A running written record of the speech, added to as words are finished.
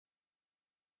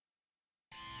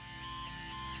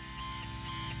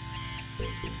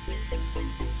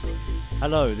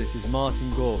Hello, this is Martin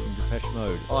Gore from Depeche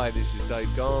Mode. Hi, this is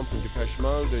Dave Gahan from Depeche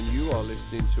Mode, and you are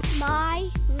listening to My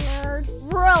Nerd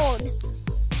World.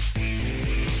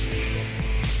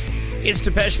 It's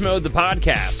Depeche Mode, the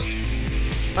podcast.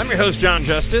 I'm your host, Jon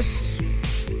Justice.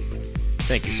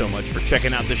 Thank you so much for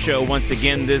checking out the show once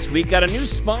again this week. Got a new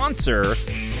sponsor.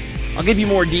 I'll give you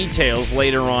more details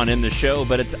later on in the show,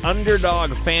 but it's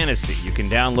Underdog Fantasy. You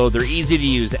can download their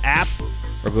easy-to-use app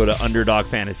or go to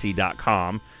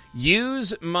underdogfantasy.com.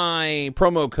 Use my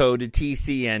promo code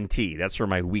TCNT. That's for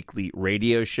my weekly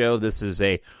radio show. This is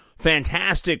a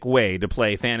fantastic way to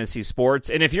play fantasy sports.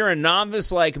 And if you're a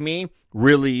novice like me,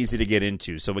 really easy to get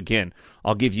into. So again,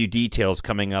 I'll give you details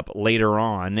coming up later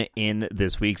on in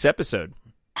this week's episode.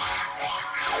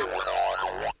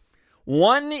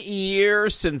 1 year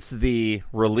since the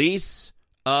release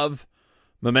of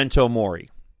Memento Mori.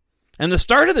 And the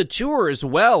start of the tour as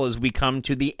well, as we come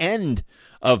to the end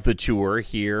of the tour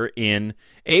here in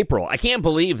April. I can't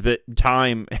believe that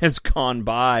time has gone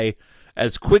by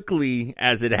as quickly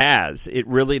as it has. It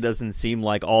really doesn't seem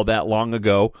like all that long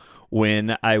ago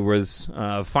when I was when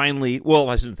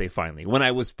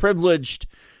I was privileged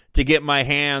to get my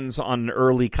hands on an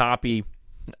early copy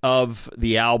of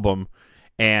the album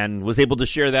and was able to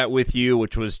share that with you,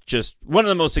 which was just one of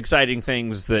the most exciting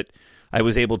things that I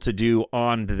was able to do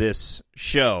on this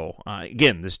show.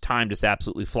 Again, this time just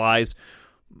absolutely flies.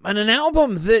 And an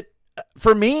album that,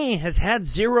 for me, has had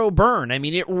zero burn. I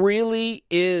mean, it really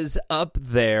is up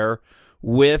there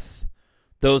with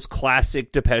those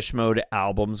classic Depeche Mode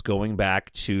albums going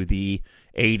back to the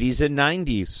 80s and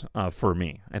 90s for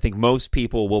me. I think most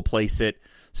people will place it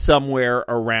somewhere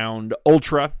around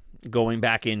Ultra, going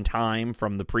back in time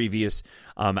from the previous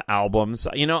albums.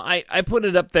 You know, I put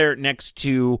it up there next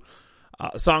to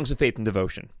Songs of Faith and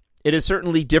Devotion. It is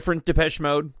certainly different Depeche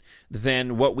Mode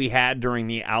than what we had during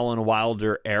the Alan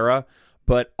Wilder era,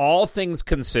 but all things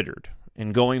considered,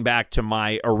 and going back to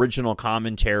my original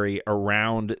commentary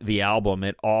around the album,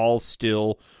 it all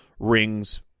still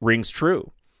rings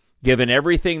true. Given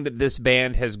everything that this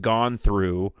band has gone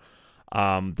through,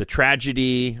 the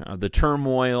tragedy, the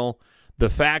turmoil,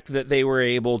 the fact that they were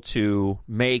able to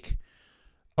make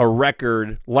a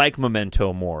record like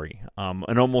Memento Mori,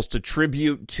 and almost a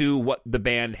tribute to what the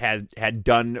band had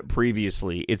done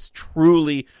previously. It's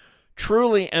truly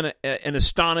an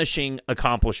astonishing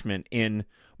accomplishment in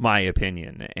my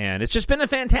opinion. And it's just been a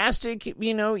fantastic,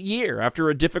 year after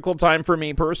a difficult time for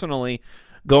me personally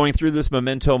going through this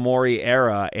Memento Mori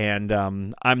era. And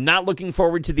I'm not looking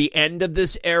forward to the end of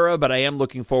this era, but I am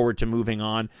looking forward to moving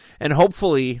on and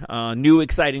hopefully new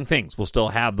exciting things. We'll still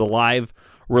have the live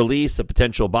release, a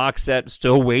potential box set,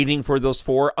 still waiting for those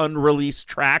 4 unreleased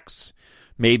tracks.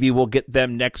 Maybe we'll get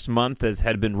them next month, as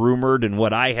had been rumored and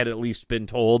what I had at least been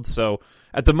told. So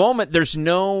at the moment, there's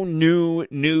no new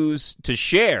news to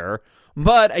share,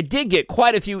 but I did get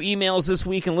quite a few emails this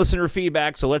week and listener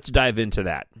feedback, so let's dive into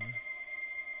that.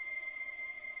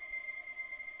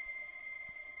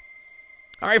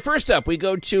 All right, first up, we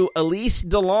go to Elise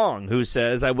DeLong, who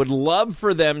says, I would love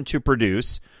for them to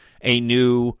produce a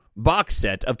new box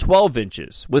set of 12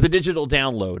 inches with a digital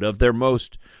download of their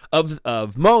most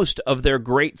of their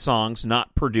great songs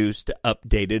not produced,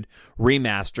 updated,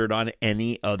 remastered on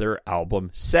any other album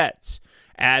sets.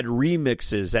 Add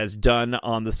remixes as done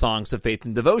on the Songs of Faith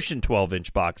and Devotion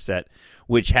 12-inch box set,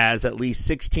 which has at least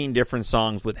 16 different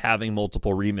songs with having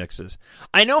multiple remixes.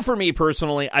 I know for me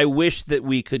personally, I wish that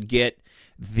we could get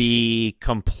the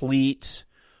complete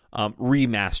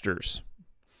remasters.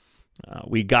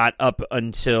 We got up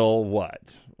until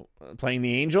what? Playing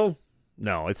the Angel?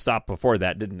 No, it stopped before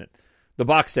that, didn't it? The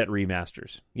box set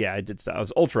remasters. Yeah, it did stop. It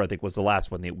was Ultra, I think, was the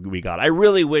last one that we got. I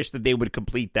really wish that they would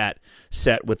complete that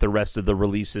set with the rest of the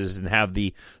releases and have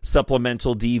the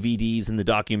supplemental DVDs and the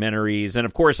documentaries. And,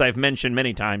 of course, I've mentioned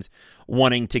many times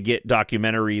wanting to get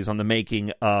documentaries on the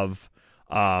making of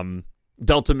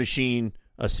Delta Machine,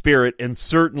 Spirit, and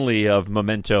certainly of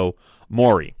Memento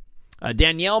Mori.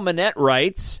 Danielle Manette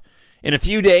writes, in a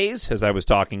few days, as I was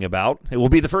talking about, it will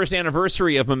be the first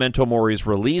anniversary of Memento Mori's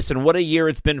release, and what a year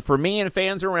it's been for me and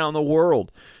fans around the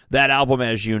world. That album,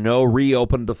 as you know,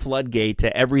 reopened the floodgate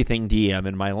to everything DM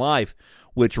in my life,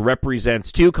 which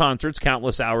represents 2 concerts,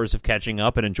 countless hours of catching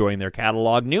up and enjoying their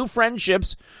catalog, new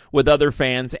friendships with other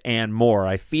fans, and more.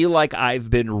 I feel like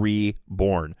I've been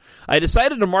reborn. I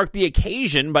decided to mark the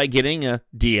occasion by getting a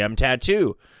DM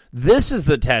tattoo. This is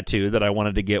the tattoo that I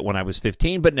wanted to get when I was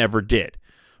 15, but never did.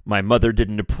 My mother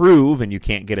didn't approve, and you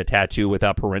can't get a tattoo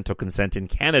without parental consent in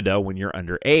Canada when you're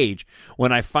underage.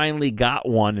 When I finally got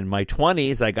one in my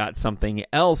 20s, I got something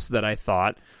else that I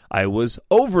thought I was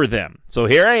over them. So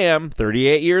here I am,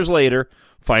 38 years later,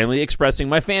 finally expressing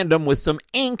my fandom with some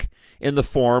ink in the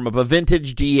form of a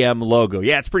vintage DM logo.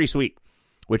 Yeah, it's pretty sweet,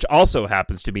 which also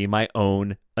happens to be my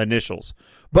own initials.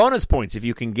 Bonus points if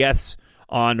you can guess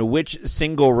on which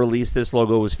single release this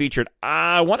logo was featured.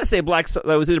 I want to say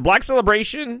was it Black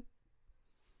Celebration?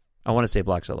 I want to say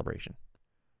Black Celebration.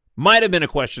 Might have been A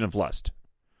Question of Lust,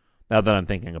 now that I'm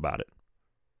thinking about it.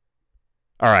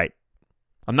 All right.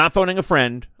 I'm not phoning a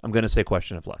friend. I'm going to say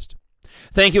Question of Lust.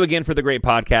 Thank you again for the great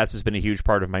podcast. It's been a huge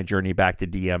part of my journey back to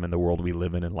DM and the world we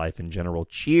live in and life in general.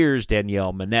 Cheers,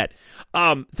 Danielle Manette.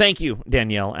 Thank you,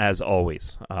 Danielle, as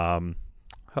always. I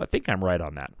think I'm right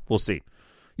on that. We'll see.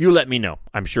 You let me know.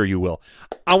 I'm sure you will.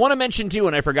 I want to mention, too,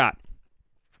 and I forgot,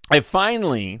 I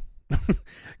finally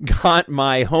got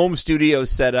my home studio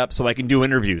set up so I can do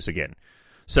interviews again.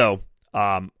 So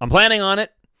I'm planning on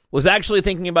it. Was actually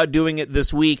thinking about doing it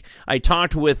this week. I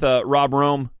talked with Rob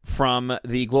Rome from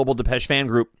the Global Depeche fan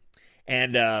group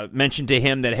and mentioned to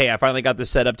him that, hey, I finally got this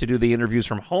set up to do the interviews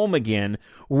from home again,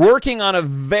 working on a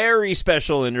very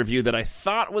special interview that I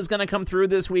thought was going to come through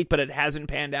this week, but it hasn't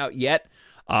panned out yet.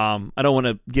 I don't want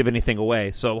to give anything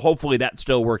away, so hopefully that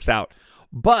still works out.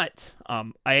 But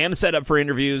I am set up for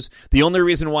interviews. The only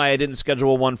reason why I didn't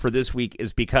schedule one for this week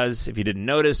is because, if you didn't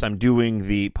notice, I'm doing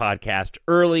the podcast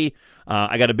early.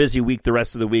 I got a busy week the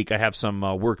rest of the week. I have some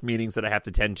work meetings that I have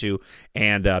to tend to,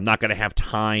 and I'm not going to have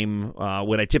time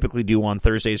when I typically do on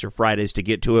Thursdays or Fridays to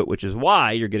get to it, which is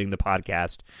why you're getting the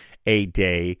podcast a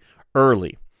day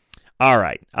early. All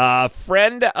right.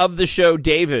 Friend of the show,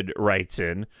 David, writes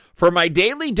in, for my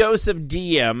daily dose of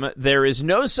DM, there is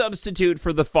no substitute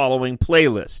for the following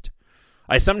playlist.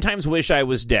 I sometimes wish I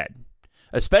was dead,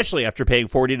 especially after paying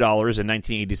 $40 in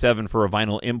 1987 for a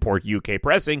vinyl import UK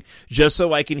pressing just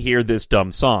so I can hear this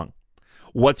dumb song.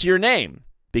 What's your name?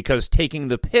 Because taking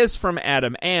the piss from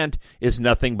Adam Ant is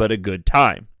nothing but a good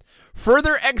time.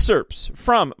 Further excerpts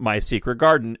from My Secret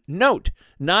Garden. Note,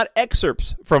 not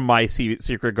excerpts from My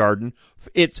Secret Garden.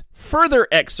 It's further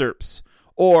excerpts,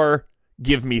 or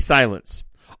Give Me Silence.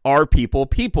 Are People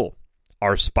People?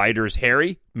 Are Spiders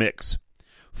Hairy? Mix.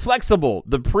 Flexible,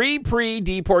 the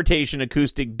pre-deportation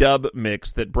acoustic dub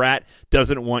mix that Brat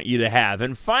doesn't want you to have.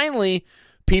 And finally,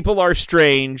 People Are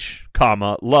Strange,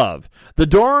 Love. The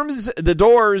Doors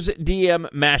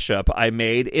DM mashup I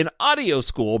made in audio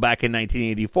school back in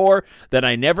 1984 that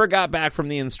I never got back from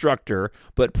the instructor,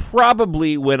 but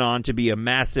probably went on to be a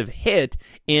massive hit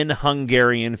in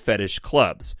Hungarian fetish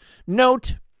clubs.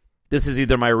 Note, this is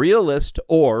either my real list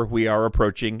or we are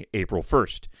approaching April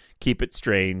 1st. Keep it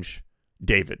strange,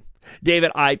 David.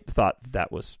 David, I thought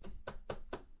that was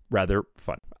rather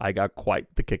fun. I got quite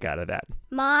the kick out of that.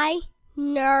 My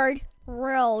nerd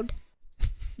world.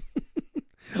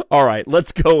 All right,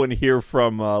 let's go and hear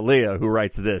from Leah, who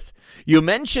writes this. You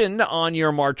mentioned on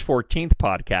your March 14th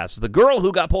podcast the girl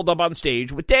who got pulled up on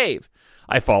stage with Dave.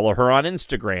 I follow her on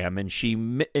Instagram,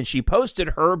 and she posted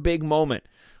her big moment.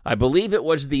 I believe it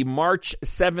was the March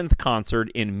 7th concert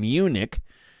in Munich.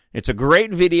 It's a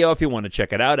great video if you want to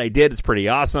check it out. I did. It's pretty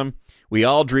awesome. We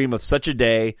all dream of such a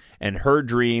day, and her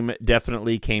dream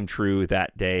definitely came true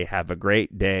that day. Have a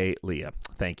great day, Leah.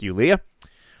 Thank you, Leah.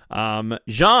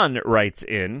 Jean writes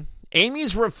in,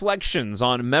 Amy's reflections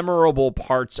on memorable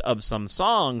parts of some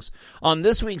songs on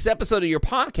this week's episode of your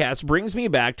podcast brings me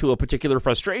back to a particular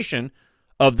frustration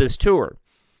of this tour.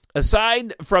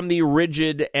 Aside from the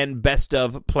rigid and best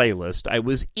of playlist, I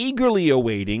was eagerly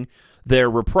awaiting their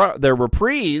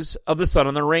reprise of The Sun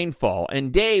and the Rainfall,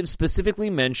 and Dave specifically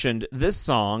mentioned this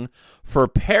song for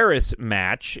Paris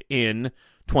match in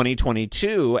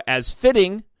 2022 as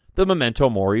fitting the Memento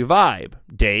Mori vibe.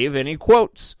 Dave, and he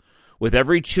quotes, with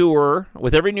every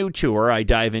new tour, I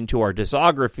dive into our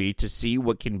discography to see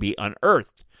what can be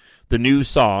unearthed. The new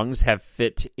songs have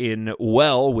fit in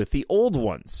well with the old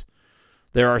ones.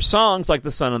 There are songs like The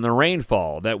Sun and the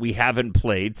Rainfall that we haven't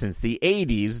played since the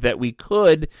 80s that we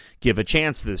could give a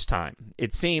chance this time.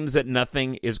 It seems that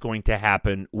nothing is going to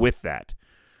happen with that.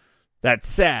 That's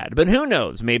sad, but who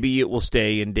knows? Maybe it will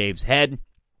stay in Dave's head,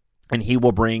 and he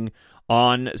will bring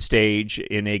on stage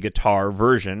in a guitar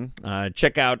version.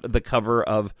 Check out the cover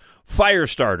of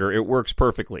Firestarter. It works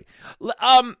perfectly.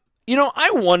 I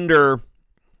wonder,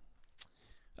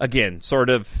 again, sort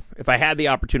of, if I had the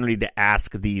opportunity to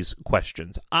ask these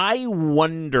questions, I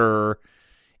wonder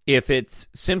if it's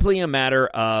simply a matter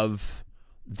of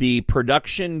the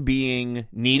production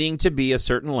needing to be a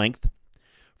certain length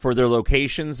for their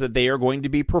locations that they are going to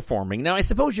be performing. Now, I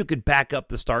suppose you could back up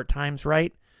the start times,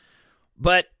 right?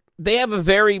 But they have a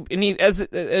very,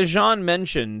 as Jean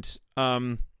mentioned,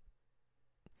 they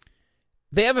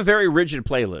have a very rigid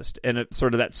playlist, and it's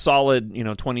sort of that solid,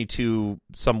 22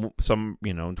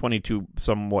 22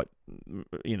 somewhat,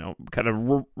 kind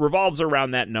of revolves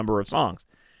around that number of songs.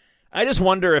 I just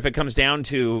wonder if it comes down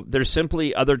to there's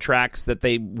simply other tracks that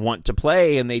they want to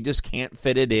play, and they just can't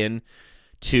fit it in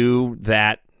to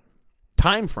that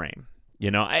time frame.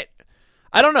 I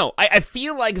don't know. I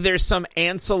feel like there's some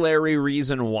ancillary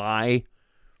reason why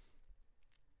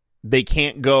they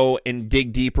can't go and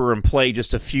dig deeper and play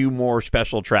just a few more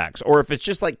special tracks. Or if it's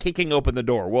just like kicking open the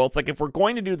door. Well, it's like if we're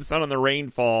going to do the Sun and the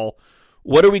Rainfall,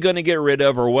 what are we going to get rid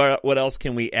of, or what else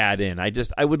can we add in? I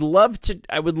would love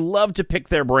to pick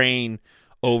their brain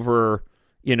over,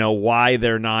 why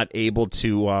they're not able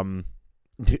to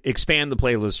expand the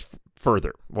playlist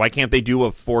further. Why can't they do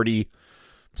a 40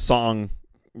 song,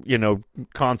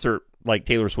 concert like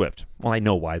Taylor Swift? Well, I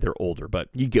know why, they're older, but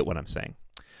you get what I'm saying.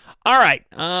 All right,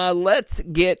 let's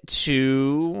get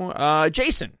to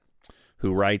Jason,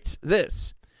 who writes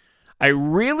this. I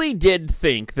really did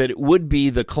think that it would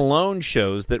be the Cologne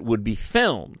shows that would be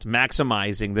filmed,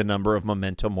 maximizing the number of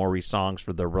Memento Mori songs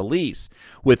for the release,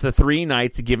 with the 3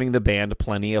 nights giving the band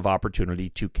plenty of opportunity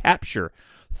to capture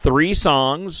 3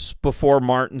 songs before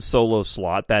Martin's solo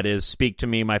slot, that is, Speak to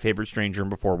Me, My Favorite Stranger, and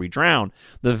Before We Drown.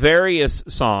 The various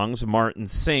songs Martin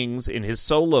sings in his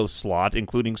solo slot,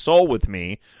 including Soul With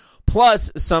Me,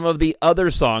 plus some of the other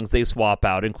songs they swap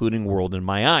out, including World in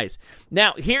My Eyes.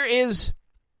 Now, here is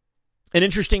an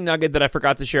interesting nugget that I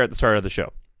forgot to share at the start of the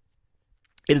show.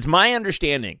 It is my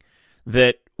understanding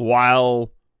that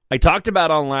while I talked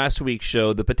about on last week's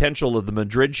show the potential of the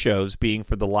Madrid shows being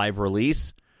for the live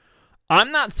release,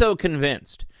 I'm not so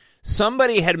convinced.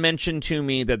 Somebody had mentioned to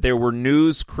me that there were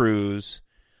news crews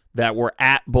that were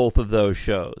at both of those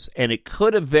shows, and it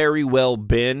could have very well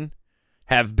been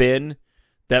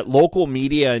that local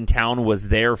media in town was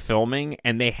there filming,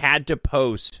 and they had to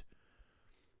post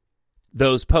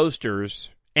those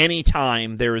posters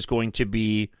anytime there is going to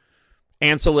be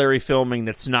ancillary filming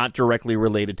that's not directly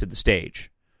related to the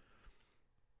stage.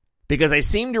 Because I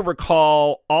seem to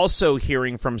recall also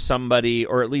hearing from somebody,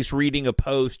 or at least reading a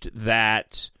post,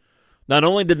 that not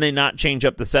only did they not change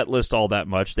up the set list all that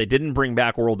much, they didn't bring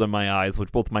back World in My Eyes,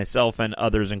 which both myself and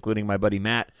others, including my buddy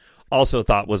Matt, also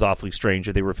thought was awfully strange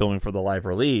that they were filming for the live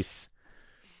release.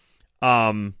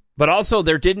 But also,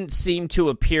 there didn't seem to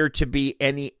appear to be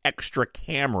any extra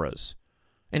cameras.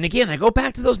 And again, I go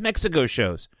back to those Mexico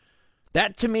shows.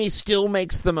 That, to me, still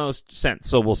makes the most sense,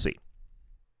 so we'll see.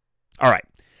 All right.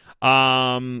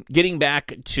 Getting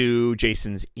back to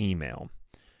Jason's email.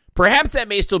 Perhaps that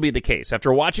may still be the case.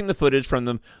 After watching the footage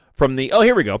After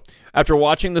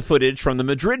watching the footage from the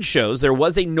Madrid shows, there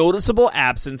was a noticeable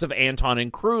absence of Anton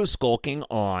and crew skulking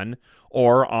on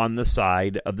or on the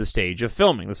side of the stage of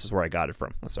filming. This is where I got it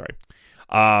from. Sorry.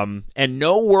 And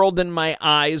no World in My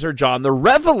Eyes or John the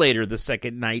Revelator the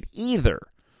second night either.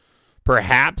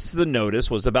 Perhaps the notice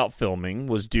was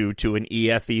due to an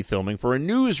EFE filming for a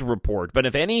news report. But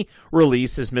if any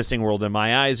release is missing World in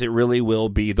My Eyes, it really will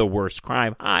be the worst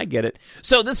crime. I get it.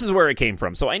 So this is where it came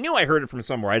from. So I knew I heard it from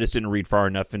somewhere. I just didn't read far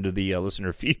enough into the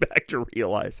listener feedback to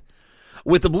realize.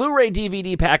 With the Blu-ray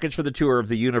DVD package for the Tour of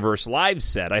the Universe live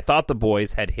set, I thought the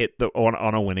boys had hit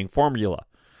on a winning formula,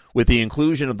 with the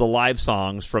inclusion of the live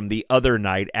songs from the other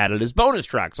night added as bonus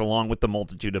tracks, along with the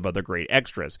multitude of other great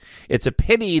extras. It's a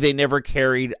pity they never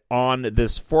carried on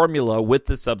this formula with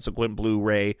the subsequent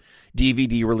Blu-ray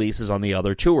DVD releases on the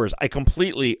other tours. I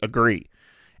completely agree.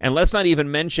 And let's not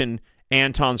even mention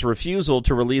Anton's refusal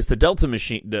to release the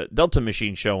Delta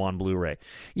Machine show on Blu-ray.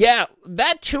 Yeah,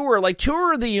 that tour, like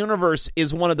Tour of the Universe,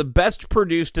 is one of the best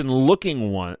produced and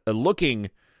looking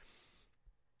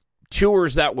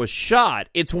tours that was shot.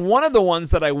 It's one of the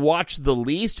ones that I watched the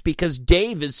least because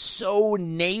Dave is so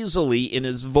nasally in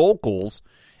his vocals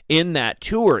in that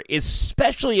tour,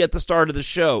 especially at the start of the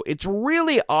show. It's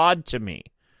really odd to me.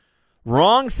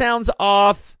 Wrong sounds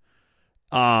off.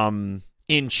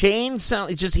 In Chains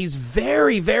sound, it's just he's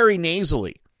very, very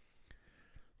nasally.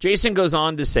 Jason goes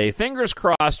on to say, fingers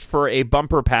crossed for a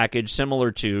bumper package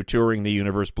similar to Touring the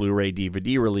Universe Blu-ray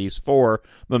DVD release for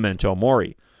Memento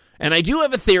Mori. And I do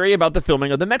have a theory about the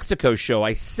filming of the Mexico show.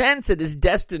 I sense it is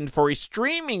destined for a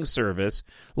streaming service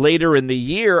later in the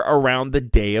year around the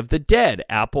Day of the Dead.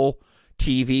 Apple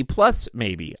TV Plus,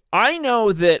 maybe. I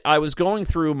know that I was going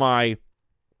through my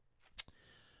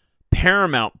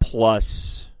Paramount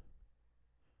Plus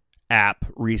app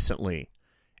recently,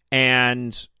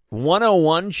 and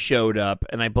 101 showed up,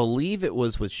 and I believe it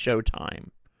was with Showtime.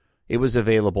 it was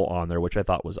available on there, which I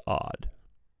thought was odd.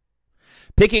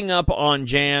 Picking up on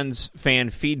Jan's fan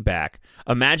feedback,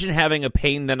 imagine having a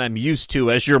pain that I'm used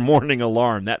to as your morning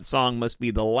alarm. That song must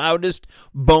be the loudest,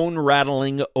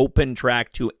 bone-rattling open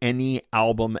track to any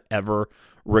album ever.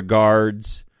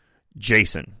 Regards,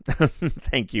 Jason.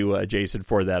 Thank you, Jason,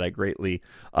 for that. I greatly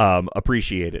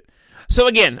appreciate it. So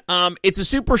again, it's a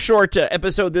super short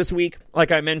episode this week.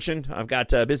 Like I mentioned, I've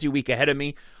got a busy week ahead of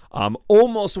me.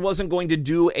 Almost wasn't going to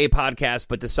do a podcast,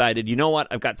 but decided, you know what?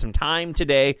 I've got some time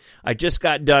today. I just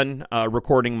got done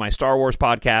recording my Star Wars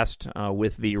podcast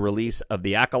with the release of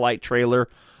the Acolyte trailer.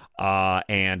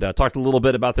 And talked a little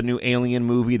bit about the new Alien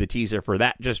movie. The teaser for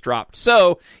that just dropped.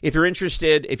 So if you're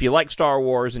interested, if you like Star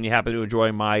Wars and you happen to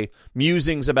enjoy my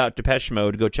musings about Depeche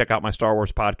Mode, go check out my Star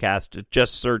Wars podcast.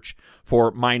 Just search for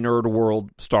My Nerd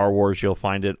World Star Wars. You'll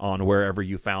find it on wherever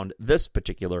you found this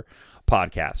particular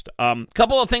podcast.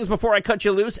 Couple of things before I cut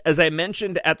you loose. As I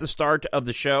mentioned at the start of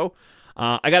the show,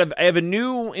 I have a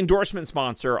new endorsement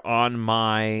sponsor on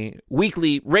my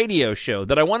weekly radio show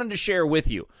that I wanted to share with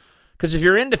you. Because if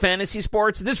you're into fantasy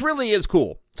sports, this really is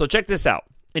cool. So check this out.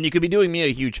 And you could be doing me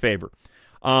a huge favor.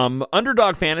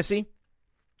 Underdog Fantasy.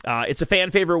 It's a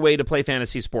fan favorite way to play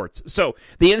fantasy sports. So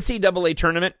the NCAA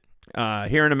tournament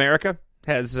here in America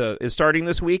is starting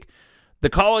this week. The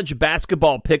college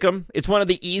basketball pick'em, it's one of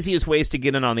the easiest ways to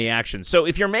get in on the action. So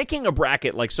if you're making a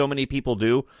bracket like so many people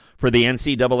do for the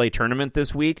NCAA tournament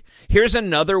this week, here's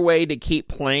another way to keep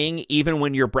playing even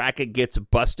when your bracket gets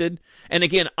busted. And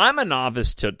again, I'm a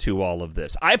novice to all of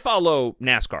this. I follow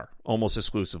NASCAR almost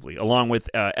exclusively, along with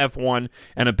F1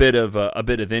 and a bit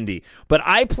of Indy. But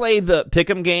I play the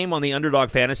pick'em game on the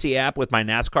Underdog Fantasy app with my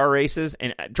NASCAR races,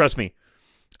 and trust me,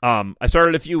 I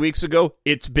started a few weeks ago.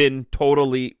 It's been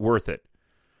totally worth it.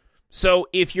 So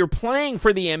if you're playing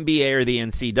for the NBA or the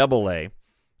NCAA,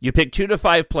 you pick 2 to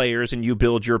 5 players and you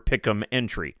build your pick'em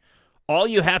entry. All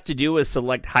you have to do is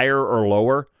select higher or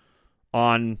lower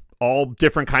on all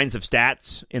different kinds of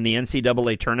stats in the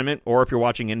NCAA tournament, or if you're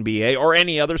watching NBA or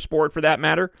any other sport for that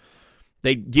matter.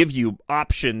 They give you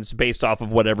options based off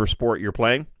of whatever sport you're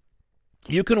playing.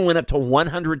 You can win up to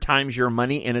 100 times your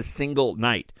money in a single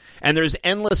night. And there's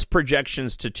endless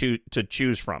projections to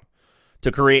choose from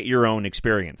to create your own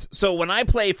experience. So when I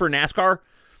play for NASCAR,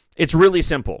 it's really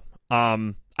simple.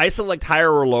 I select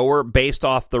higher or lower based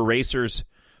off the racer's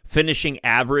finishing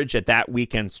average at that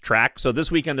weekend's track. So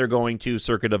this weekend they're going to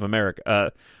Circuit of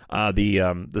America,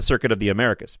 the Circuit of the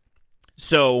Americas.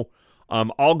 So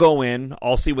I'll go in,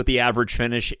 I'll see what the average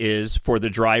finish is for the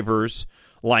drivers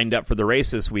lined up for the race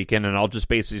this weekend, and I'll just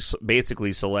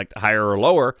basically select higher or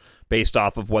lower based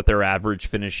off of what their average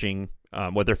finishing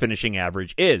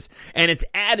average is. And it's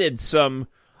added some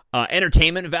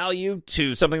entertainment value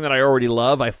to something that I already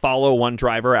love. I follow one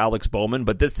driver, Alex Bowman,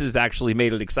 but this has actually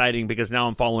made it exciting because now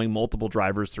I'm following multiple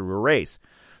drivers through a race.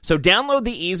 So download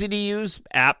the easy-to-use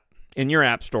app in your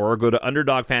app store, or go to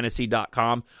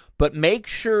underdogfantasy.com, but make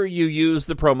sure you use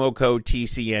the promo code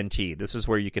TCNT. This is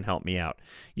where you can help me out.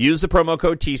 Use the promo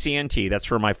code TCNT. That's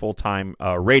for my full-time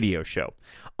radio show.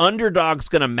 Underdog's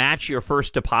going to match your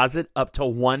first deposit up to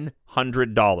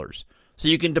 $100. So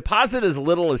you can deposit as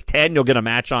little as $10. You'll get a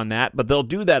match on that, but they'll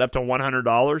do that up to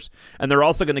 $100, and they're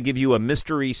also going to give you a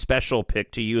mystery special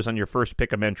pick to use on your first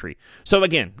pick'em entry. So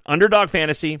again, Underdog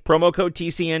Fantasy, promo code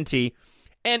TCNT.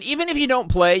 And even if you don't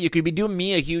play, you could be doing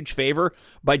me a huge favor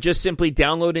by just simply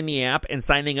downloading the app and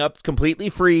signing up. It's completely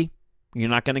free. You're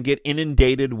not going to get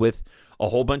inundated with a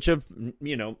whole bunch of,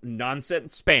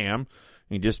 nonsense spam.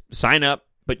 You just sign up,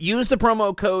 but use the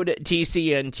promo code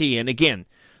TCNT. And again,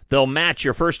 they'll match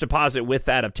your first deposit with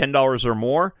that of $10 or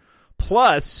more.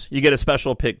 Plus, you get a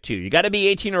special pick, too. You got to be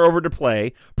 18 or over to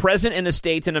play, present in a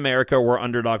state in America where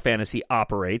Underdog Fantasy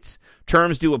operates.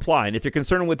 Terms do apply. And if you're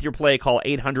concerned with your play, call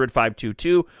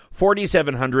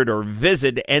 800-522-4700 or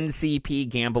visit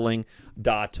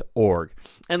ncpgambling.org.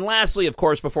 And lastly, of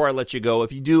course, before I let you go,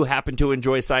 if you do happen to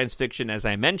enjoy science fiction, as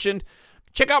I mentioned,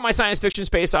 check out my science fiction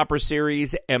space opera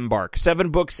series, EMBARK. 7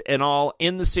 books in all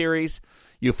in the series.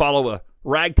 You follow a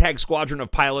ragtag squadron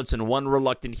of pilots and one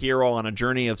reluctant hero on a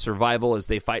journey of survival as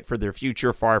they fight for their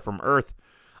future far from Earth.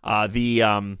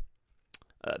 The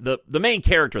main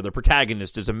character, the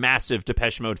protagonist, is a massive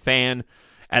Depeche Mode fan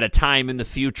at a time in the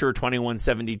future,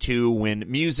 2172, when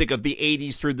music of the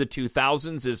 80s through the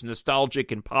 2000s is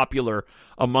nostalgic and popular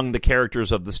among the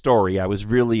characters of the story. I was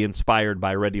really inspired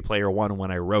by Ready Player One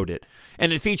when I wrote it.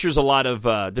 And it features a lot of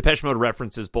Depeche Mode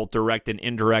references, both direct and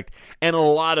indirect, and a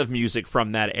lot of music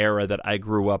from that era that I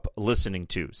grew up listening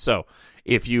to. So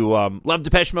if you love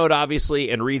Depeche Mode, obviously,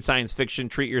 and read science fiction,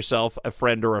 treat yourself, a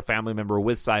friend, or a family member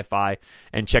with sci-fi,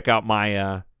 and check out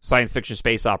my science fiction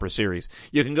space opera series.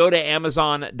 You can go to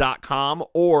Amazon.com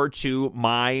or to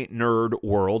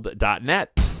mynerdworld.net.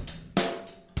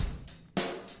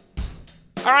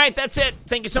 All right, that's it.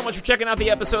 Thank you so much for checking out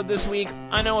the episode this week.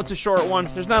 I know it's a short one.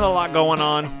 There's not a lot going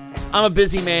on. I'm a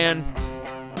busy man,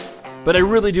 but I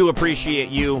really do appreciate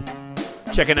you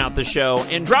checking out the show.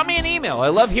 And drop me an email. I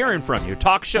love hearing from you.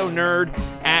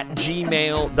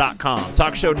 TalkShowNerd@gmail.com.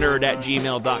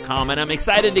 TalkShowNerd@gmail.com. And I'm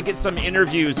excited to get some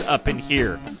interviews up in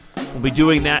here. We'll be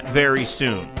doing that very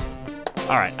soon.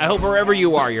 All right, I hope wherever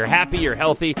you are, you're happy, you're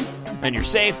healthy, and you're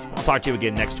safe. I'll talk to you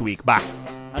again next week. Bye.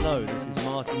 Hello, this is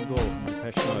Martin Gore from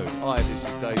Depeche Mode. Hi, this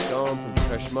is Dave Gahan from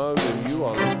Depeche Mode, and you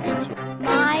are listening to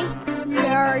My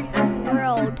Nerd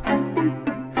World.